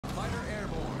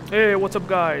Hey, what's up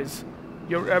guys?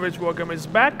 Your average wargamer is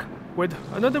back with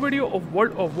another video of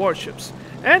World of Warships.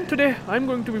 And today I'm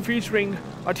going to be featuring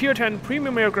a Tier 10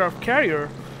 premium aircraft carrier,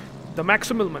 the Max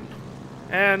Immelmann.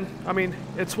 And I mean,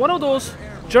 it's one of those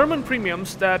German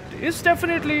premiums that is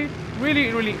definitely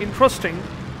really interesting.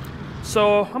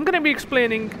 So I'm gonna be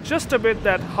explaining just a bit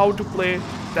that how to play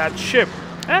that ship.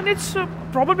 And it's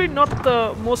probably not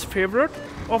the most favorite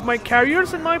of my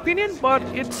carriers in my opinion, but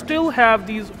it still have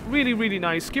these really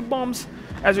nice skip bombs.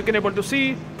 As you can able to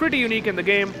see, pretty unique in the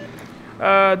game.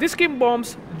 These skip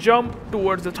bombs jump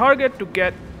towards the target to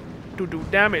do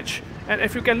damage. And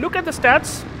if you can look at the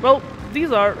stats, well,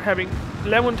 these are having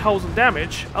 11,000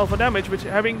 damage, alpha damage, which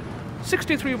having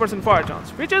 63% fire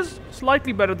chance, which is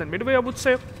slightly better than Midway, I would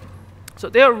say. So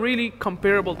they are really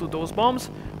comparable to those bombs,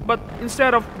 but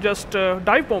instead of just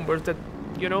dive bombers that,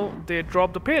 you know, they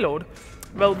drop the payload,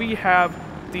 well, we have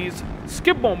these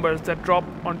skip bombers that drop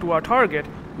onto our target,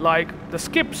 like the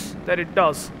skips that it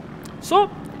does. So,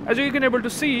 as you can able to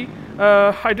see,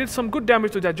 I did some good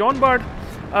damage to that John Bard,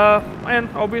 and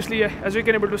obviously, as you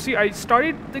can able to see, I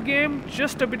started the game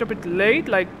just a bit late.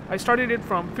 Like I started it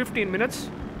from 15 minutes,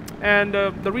 and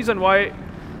the reason why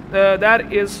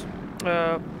that is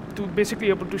to basically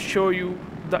able to show you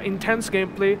the intense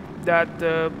gameplay that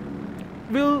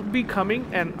will be coming,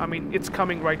 and I mean it's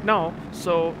coming right now,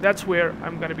 so that's where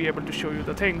I'm going to be able to show you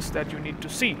the things that you need to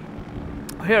see.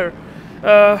 Here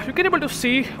you can able to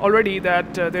see already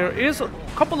that there is a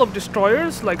couple of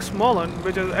destroyers like Smolen,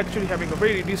 which is actually having a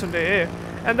very decent AA,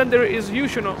 and then there is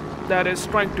Yushino that is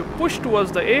trying to push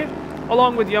towards the A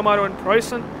along with Yamato and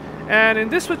Preußen. And in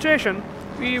this situation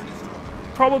we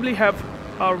probably have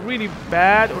a really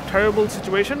bad or terrible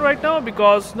situation right now,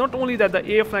 because not only that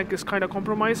the A flank is kind of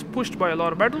compromised, pushed by a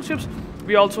lot of battleships,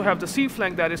 we also have the C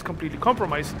flank that is completely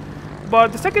compromised.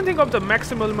 But the second thing of the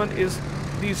Max Immelmann is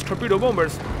these torpedo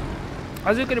bombers.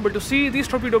 As you can able to see, these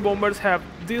torpedo bombers have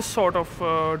this sort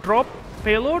of drop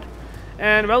payload,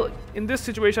 and well, in this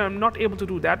situation I'm not able to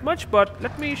do that much, but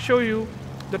let me show you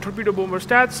the torpedo bomber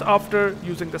stats after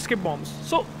using the skip bombs.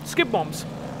 So skip bombs,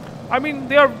 I mean,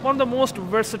 they are one of the most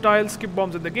versatile skip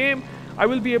bombs in the game. I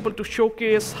will be able to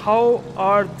showcase how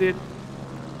are they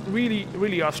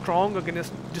really are strong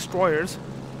against destroyers.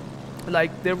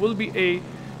 Like there will be a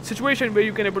situation where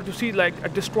you can able to see like a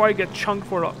destroyer get chunked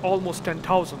for almost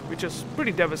 10,000, which is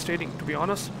pretty devastating to be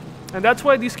honest. And that's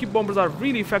why these skip bombers are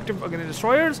really effective against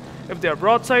destroyers if they are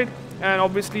broadside, and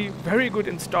obviously very good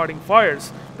in starting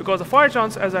fires, because the fire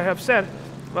chance, as I have said,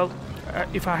 well,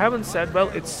 if I haven't said, well,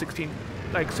 it's 63%,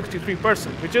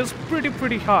 which is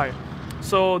pretty high.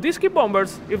 So these skip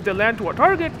bombers, if they land to a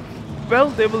target, well,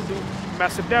 they will do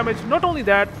massive damage. Not only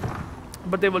that,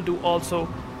 but they will do also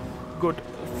good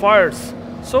fires.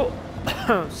 So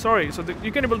sorry, so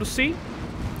you can able to see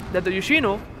that the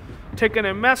Yoshino taken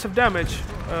a massive damage.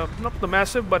 Not the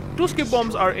massive, but 2 skip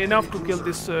bombs are enough to kill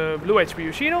this low HP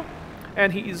Yoshino,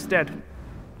 and he is dead.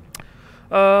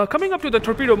 Coming up to the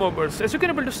torpedo bombers, as you can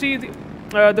able to see,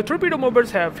 the torpedo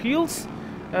bombers have heals,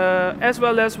 as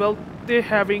well as, well, they're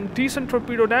having decent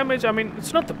torpedo damage. I mean,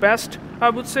 it's not the best, I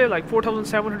would say, like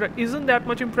 4,700 isn't that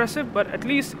much impressive, but at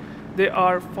least they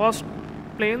are fast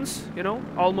planes, you know,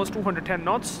 almost 210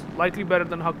 knots, slightly better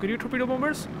than Hakuryu torpedo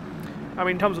bombers. I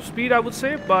mean, in terms of speed, I would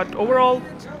say, but overall,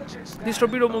 these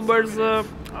torpedo bombers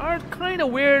are kind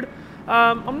of weird.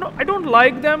 I don't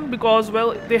like them because,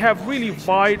 well, they have really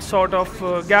wide sort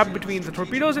of gap between the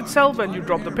torpedoes itself when you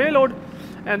drop the payload,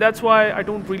 and that's why I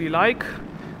don't really like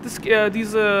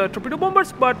these torpedo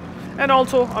bombers. But and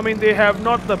also, I mean, they have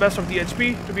not the best of the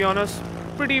HP, to be honest.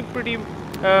 Pretty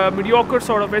mediocre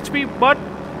sort of HP. But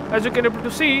as you can able to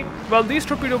see, well, these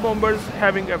torpedo bombers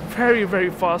having a very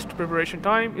fast preparation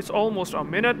time. It's almost a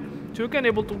minute, so you can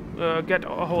able to get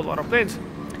a whole lot of planes.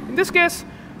 In this case,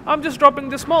 I'm just dropping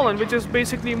this Smolen, which is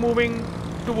basically moving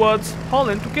towards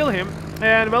Holland to kill him.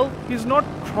 And well, he's not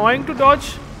trying to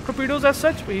dodge torpedoes as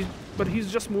such, but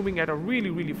he's just moving at a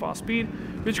really fast speed,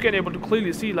 which you can able to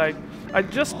clearly see. Like, I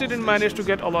just didn't manage to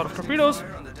get a lot of torpedoes,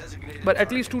 but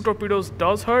at least 2 torpedoes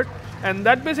does hurt, and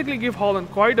that basically give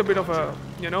Holland quite a bit of a,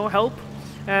 you know, help,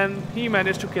 and he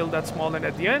managed to kill that Smolen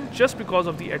at the end just because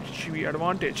of the HV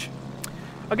advantage.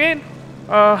 Again,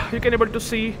 you can able to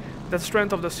see the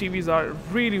strength of the CVs are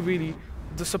really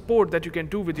the support that you can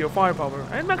do with your firepower,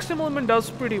 and Max Immelmann does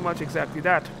pretty much exactly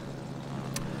that.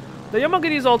 The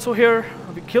Yamagiri is also here.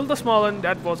 We killed the Smolen.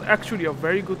 That was actually a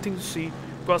very good thing to see,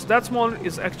 because that Smolen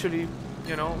is actually,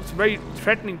 you know, it's very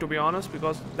threatening to be honest,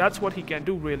 because that's what he can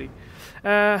do really.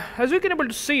 As you can able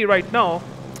to see right now,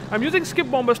 I'm using skip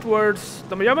bombers towards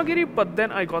the Yamagiri, but then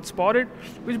I got spotted,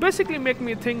 which basically make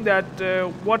me think that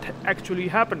what actually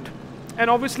happened. And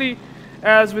obviously,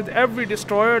 as with every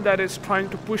destroyer that is trying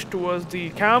to push towards the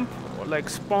camp, or like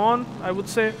spawn, I would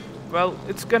say, well,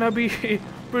 it's gonna be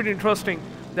pretty interesting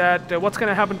that what's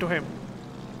gonna happen to him.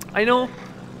 I know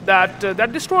that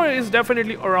that destroyer is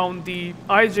definitely around the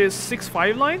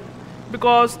IJ65 line,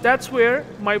 because that's where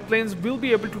my planes will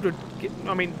be able to,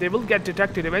 they will get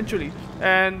detected eventually,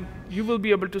 and you will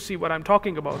be able to see what I'm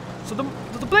talking about. So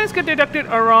the planes get detected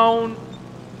around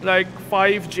like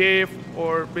 5J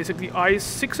or basically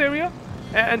I6 area,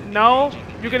 and now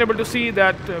you can able to see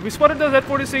that we spotted the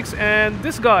Z46, and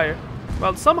this guy,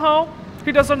 well, somehow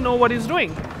he doesn't know what he's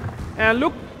doing. And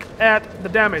look at the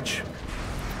damage.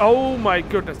 Oh my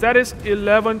goodness, that is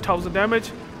 11,000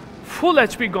 damage, full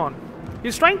HP gone.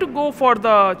 He's trying to go for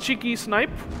the cheeky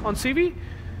snipe on CV,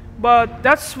 but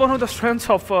that's one of the strengths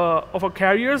of our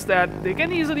carriers, that they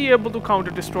can easily able to counter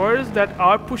destroyers that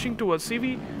are pushing towards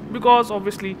CV, because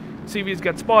obviously CVs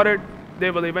get spotted,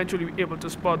 they will eventually be able to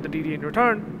spot the DD in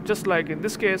return, just like in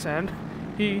this case, and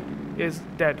he is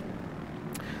dead.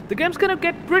 The game's gonna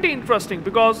get pretty interesting,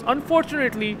 because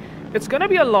unfortunately it's gonna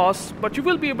be a loss, but you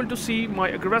will be able to see my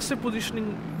aggressive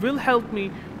positioning will help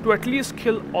me to at least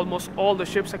kill almost all the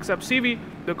ships except CV,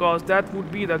 because that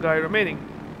would be the guy remaining.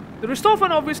 The Ristoffen,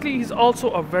 obviously, he's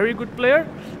also a very good player,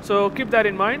 so keep that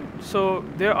in mind. So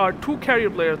there are two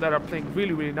carrier players that are playing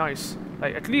really, really nice,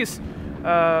 like at least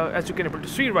as you can able to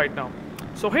see right now.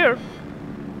 So here,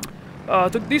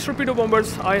 these torpedo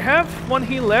bombers, I have one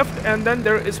heal left, and then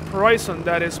there is Horizon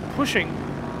that is pushing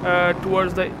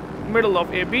towards the middle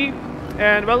of AB,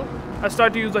 and well, I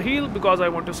start to use the heal because I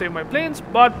want to save my planes,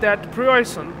 but that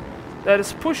Horizon that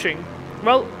is pushing,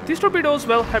 well, these torpedoes,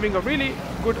 well, having a really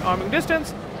good arming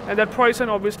distance, and that Horizon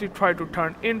obviously tried to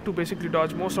turn in to basically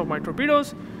dodge most of my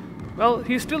torpedoes. Well,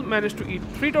 he still managed to eat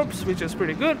 3 torps, which is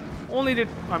pretty good. Only did,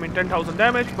 10,000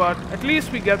 damage, but at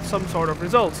least we get some sort of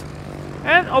results.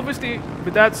 And obviously,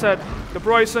 with that said, the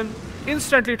Horizon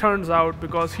instantly turns out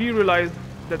because he realized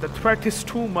that the threat is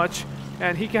too much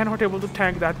and he cannot able to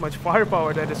tank that much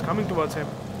firepower that is coming towards him,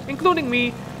 including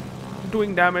me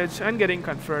doing damage and getting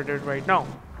converted right now.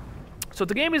 So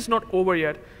the game is not over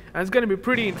yet, and it's going to be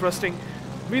pretty interesting.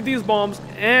 With these bombs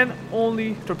and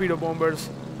only torpedo bombers,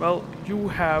 well, you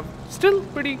have still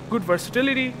pretty good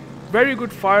versatility, very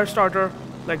good fire starter.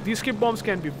 Like, these skip bombs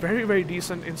can be very, very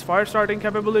decent in fire starting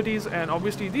capabilities, and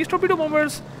obviously these torpedo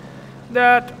bombers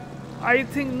that I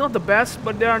think not the best,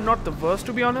 but they are not the worst,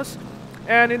 to be honest.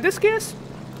 And in this case,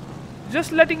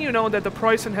 just letting you know that the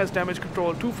Horizon has damage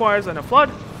control, 2 fires and a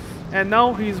flood, and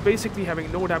now he's basically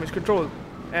having no damage control.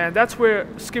 And that's where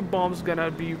skip bombs gonna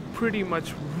be pretty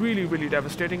much really, really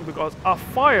devastating, because a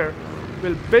fire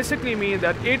will basically mean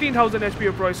that 18,000 HP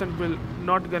of Horizon will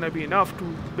not gonna be enough to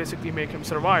basically make him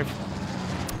survive.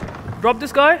 Drop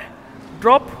this guy,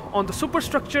 drop on the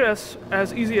superstructure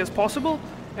as easy as possible,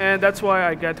 and that's why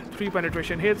I get 3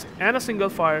 penetration hits and a single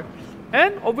fire.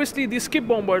 And obviously these skip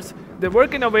bombers, they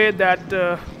work in a way that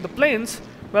the planes,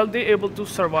 well, they're able to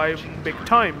survive big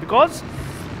time, because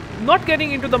not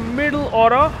getting into the middle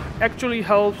aura actually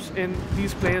helps in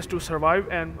these planes to survive.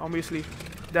 And obviously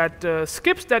that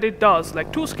skips that it does,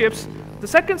 like 2 skips, the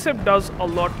second skip does a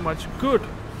lot much good,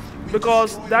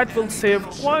 because that will save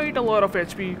quite a lot of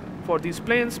HP for these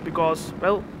planes, because,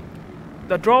 well,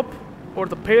 the drop or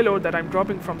the payload that I'm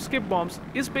dropping from skip bombs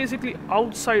is basically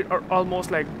outside, or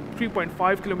almost like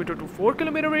 3.5 kilometer to 4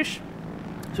 kilometer-ish.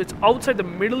 So it's outside the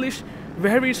middle-ish,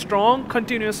 very strong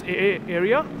continuous AA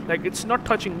area. Like, it's not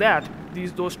touching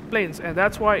those planes, and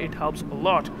that's why it helps a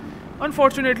lot.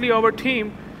 Unfortunately, our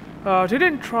team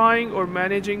didn't trying or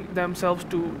managing themselves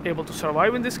to able to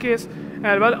survive in this case.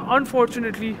 And well,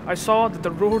 unfortunately, I saw that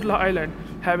the Rhode Island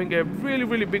having a really,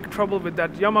 really big trouble with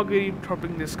that Yamagiri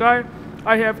dropping this guy.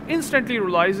 I have instantly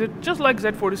realized it, just like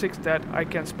Z46, that I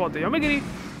can spot the Yamagiri.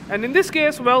 And in this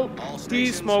case, well, he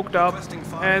smoked up,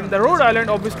 and the Rhode Island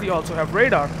obviously also have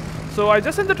radar. So I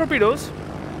just sent the torpedoes.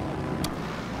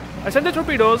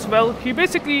 Well, he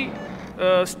basically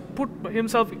put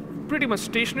himself pretty much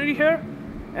stationary here,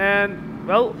 and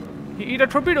well, he ate a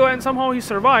torpedo and somehow he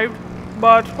survived.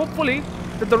 But hopefully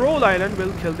that the Rhode Island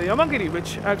will kill the Yamagiri,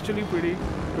 which actually pretty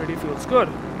feels good.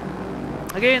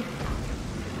 Again,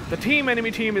 the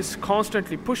enemy team is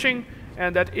constantly pushing,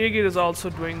 and that Aegir is also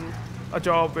doing a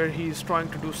job where he's trying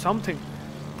to do something,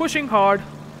 pushing hard.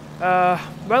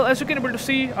 Well, as you can able to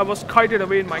see, I was kited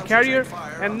away in my carrier,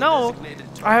 and now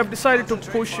I have decided to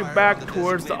push back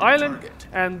towards the island,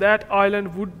 and that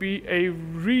island would be a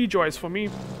rejoice for me,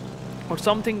 or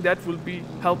something that will be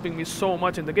helping me so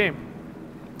much in the game.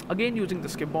 Again, using the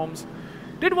skip bombs,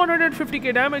 did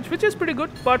 150k damage, which is pretty good,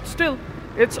 but still,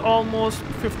 it's almost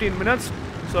 15 minutes.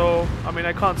 So, I mean,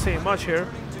 I can't say much here.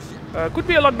 Could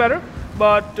be a lot better,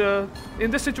 but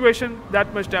in this situation,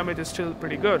 that much damage is still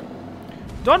pretty good.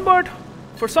 John Bart,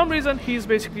 for some reason, he's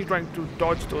basically trying to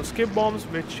dodge those skip bombs,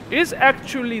 which is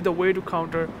actually the way to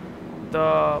counter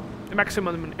the Max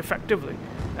Immelmann effectively.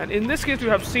 And in this case, you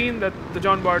have seen that the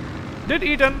John Bart did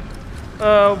eat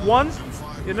one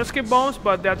skip bombs,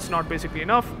 but that's not basically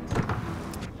enough.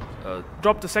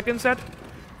 Dropped the second set,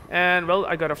 and well,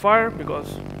 I got a fire because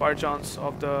fire chance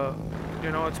of the,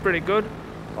 it's pretty good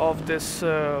of this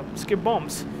skip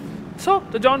bombs. So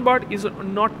the John Bart is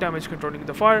not damage controlling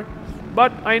the fire,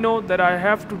 but I know that I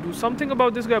have to do something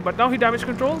about this guy. But now he damage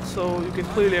controls, so you can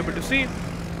clearly able to see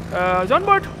John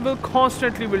Bart will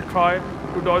constantly try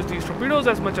to dodge these torpedoes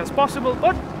as much as possible.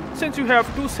 But since you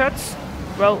have two sets,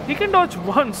 well, he can dodge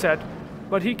one set,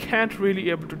 but he can't really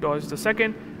able to dodge the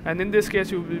second. And in this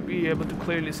case, you will be able to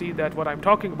clearly see that what I'm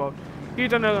talking about. He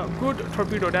done a good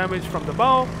torpedo damage from the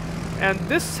bow, and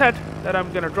this set that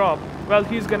I'm gonna drop, well,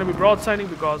 he's gonna be broadsiding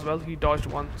because, well, he dodged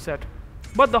one set.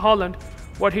 But the Holland,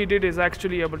 what he did is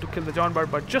actually able to kill the John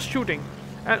Bart by just shooting,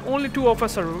 and only two of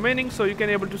us are remaining, so you can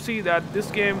able to see that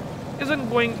this game isn't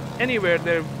going anywhere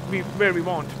where we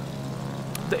want.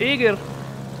 The Aegir,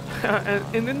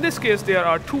 and in this case, there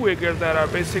are two Aegir that are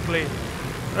basically,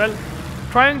 well,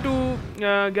 trying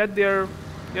to get their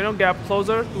gap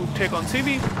closer to take on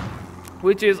CV,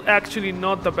 which is actually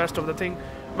not the best of the thing.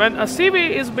 When a CV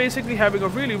is basically having a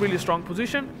really strong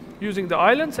position, using the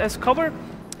islands as cover,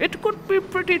 it could be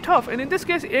pretty tough. And in this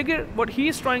case, Aegir, what he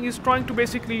is trying to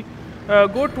basically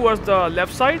go towards the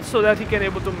left side so that he can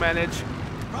able to manage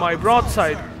my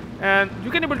broadside. And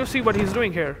you can able to see what he's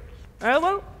doing here.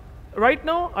 Well, right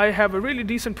now I have a really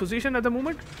decent position at the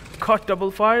moment. Got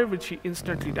double fire, which he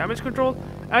instantly damage control,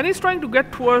 and he's trying to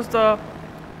get towards the,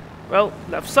 well,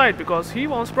 left side because he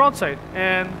wants broadside,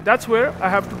 and that's where I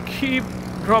have to keep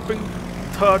dropping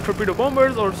the torpedo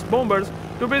bombers or bombers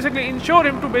to basically ensure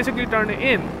him to basically turn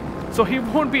in, so he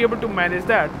won't be able to manage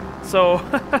that. So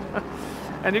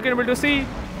and you can able to see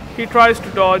he tries to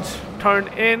dodge, turn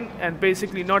in, and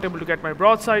basically not able to get my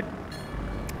broadside,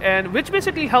 and which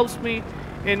basically helps me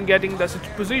in getting the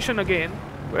position again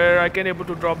where I can able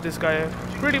to drop this guy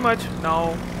pretty much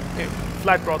now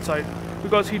flat broadside,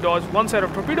 because he dodged one set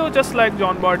of torpedo just like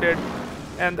John Bart did,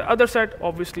 and the other set,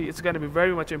 obviously, it's going to be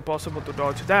very much impossible to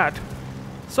dodge that.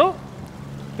 So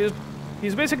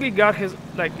he's basically got his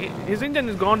engine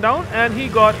is gone down, and he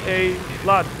got a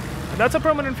flood, and that's a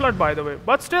permanent flood, by the way.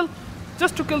 But still,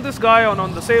 just to kill this guy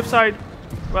on the safe side,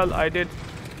 well, I did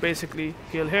basically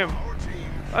kill him.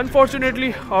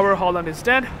 Unfortunately, our Holland is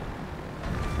dead,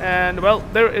 and well,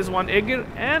 there is one Aegir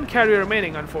and carrier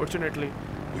remaining, unfortunately.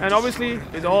 And obviously,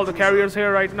 with all the carriers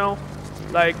here right now,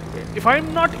 like, if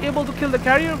I'm not able to kill the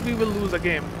carrier, we will lose the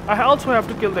game. I also have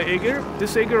to kill the Aegir,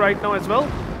 this Aegir right now as well.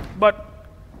 But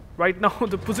right now,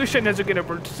 the position, as you can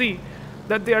able to see,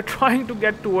 that they are trying to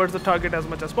get towards the target as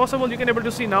much as possible. You can able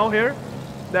to see now here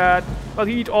that, well,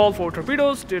 he hit all 4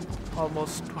 torpedoes, did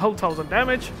almost 12,000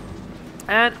 damage,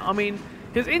 and I mean,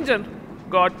 his engine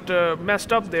got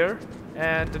messed up there,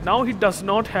 and now he does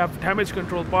not have damage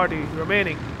control party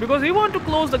remaining because he wants to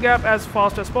close the gap as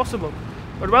fast as possible.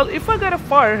 But well, if I get a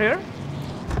fire here,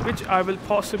 which I will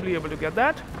possibly able to get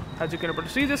that, as you can able to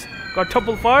see this, got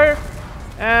double fire,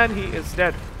 and he is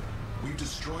dead.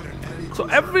 So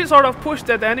every sort of push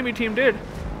that the enemy team did,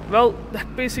 well,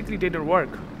 that basically didn't work.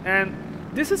 And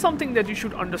this is something that you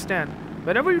should understand.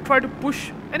 Whenever you try to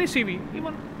push any CV,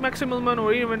 even Max Immelmann,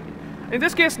 or even in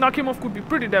this case, Nakimov could be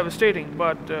pretty devastating,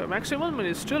 but Max Immelmann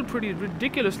is still pretty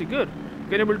ridiculously good.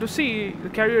 You're able to see the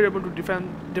carrier able to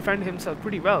defend himself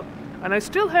pretty well. And I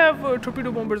still have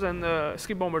torpedo bombers and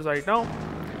skip bombers right now,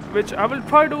 which I will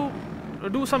try to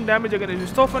do some damage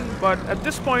against Richthofen, but at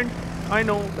this point, I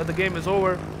know that the game is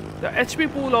over. The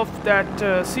HP pool of that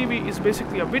CV is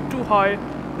basically a bit too high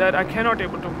that I cannot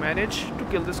able to manage to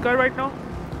kill this guy right now.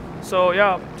 So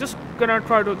yeah, just gonna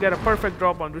try to get a perfect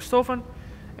drop on Richthofen.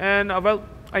 And well,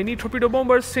 I need torpedo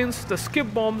bombers since the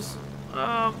skip bombs,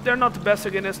 they're not the best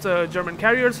against the German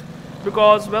carriers,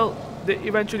 because, well, they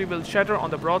eventually will shatter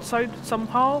on the broadside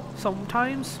somehow,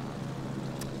 sometimes,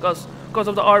 because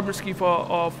of the armor scheme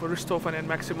of Richthofen and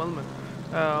Max Immelmann.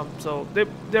 So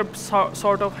they're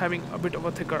sort of having a bit of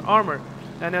a thicker armor,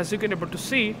 and as you can able to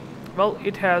see, well,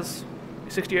 it has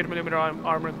 68mm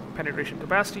armor penetration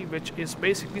capacity, which is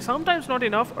basically sometimes not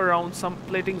enough around some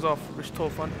platings of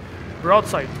Richthofen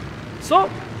broadside. So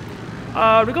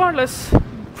regardless,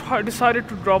 I decided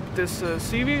to drop this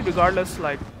CV. Regardless,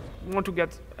 like, want to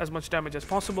get as much damage as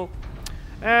possible,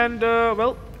 and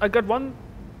well, I got one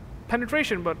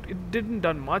penetration, but it didn't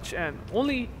done much, and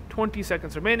only 20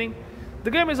 seconds remaining.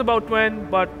 The game is about to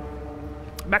end, but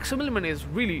Max Immelmann is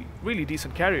really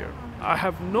decent carrier. I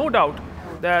have no doubt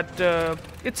that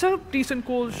it's a decent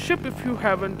cool ship if you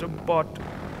haven't bought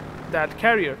that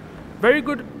carrier. Very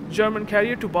good German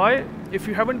carrier to buy if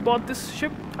you haven't bought this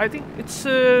ship. I think it's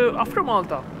after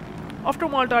Malta. After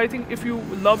Malta, I think if you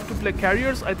love to play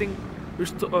carriers, I think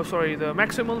the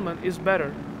Max Immelmann is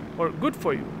better or good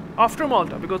for you after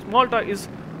Malta, because Malta is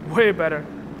way better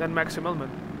than Max Immelmann.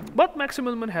 But Max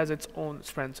Immelmann has its own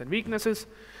strengths and weaknesses.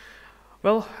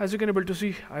 Well, as you can able to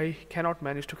see, I cannot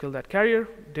manage to kill that carrier,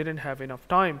 didn't have enough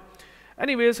time.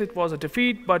 Anyways, it was a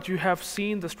defeat, but you have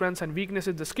seen the strengths and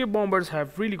weaknesses. The skip bombers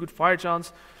have really good fire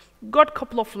chance, got a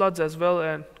couple of floods as well,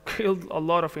 and killed a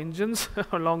lot of engines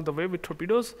along the way with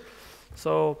torpedoes.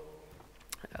 So,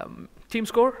 team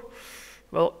score,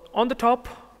 well, on the top,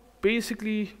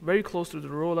 basically very close to the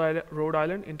Rhode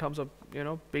Island in terms of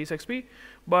base XP,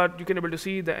 but you can able to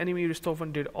see the enemy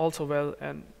Richthofen did also well,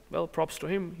 and well, props to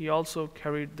him. He also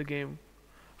carried the game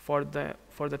for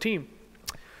the team.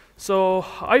 So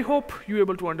I hope you're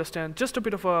able to understand just a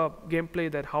bit of a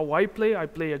gameplay, that how I play. I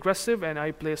play aggressive, and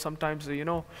I play sometimes in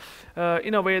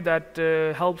a way that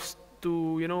helps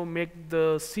to make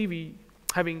the CV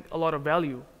having a lot of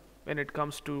value when it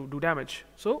comes to do damage.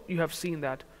 So you have seen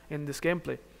that in this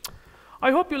gameplay. I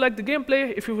hope you like the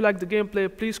gameplay. If you like the gameplay,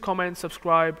 please comment,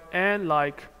 subscribe, and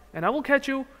like, and I will catch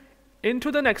you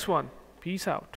into the next one. Peace out.